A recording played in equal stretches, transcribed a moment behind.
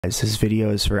This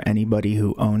video is for anybody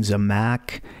who owns a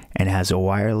Mac and has a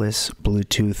wireless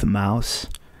Bluetooth mouse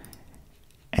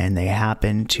and they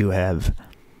happen to have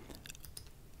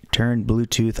turned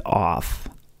Bluetooth off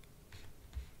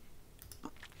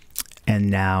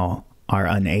and now are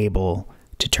unable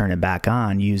to turn it back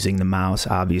on using the mouse,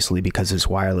 obviously because it's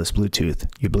wireless Bluetooth.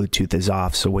 Your Bluetooth is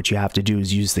off, so what you have to do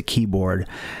is use the keyboard.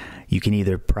 You can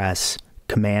either press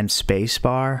Command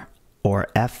Spacebar or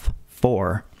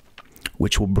F4,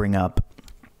 which will bring up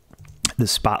the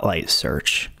Spotlight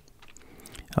search.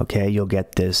 Okay, you'll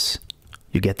get this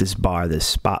bar, this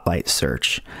Spotlight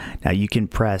search. Now you can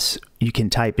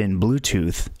type in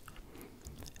Bluetooth.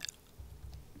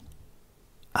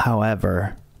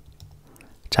 However,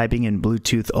 typing in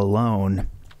Bluetooth alone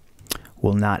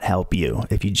will not help you.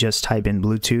 If you just type in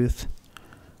Bluetooth,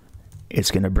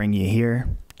 it's going to bring you here,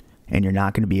 and you're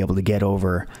not going to be able to get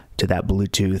over to that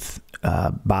Bluetooth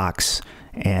box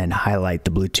and highlight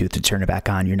the Bluetooth to turn it back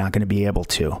on. You're not going to be able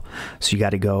to. So you got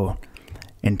to go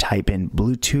and type in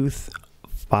Bluetooth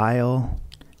File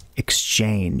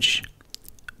Exchange.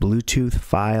 Bluetooth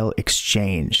File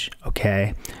Exchange.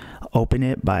 Okay. Open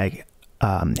it by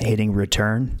hitting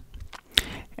return.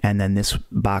 And then this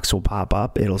box will pop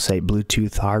up. It'll say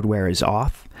Bluetooth hardware is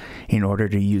off. In order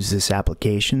to use this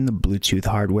application, the Bluetooth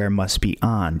hardware must be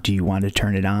on. Do you want to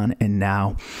turn it on? And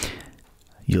now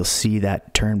you'll see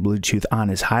that turn Bluetooth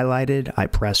on is highlighted. I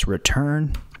press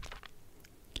return.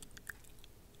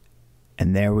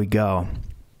 And there we go.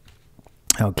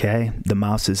 Okay, the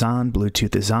mouse is on,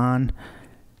 Bluetooth is on.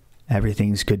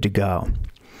 Everything's good to go.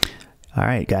 All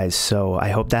right, guys, so I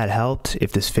hope that helped.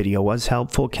 If this video was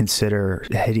helpful, consider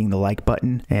hitting the like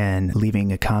button and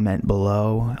leaving a comment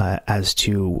below as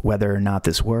to whether or not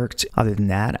this worked. Other than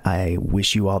that, I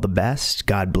wish you all the best.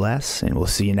 God bless, and we'll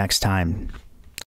see you next time.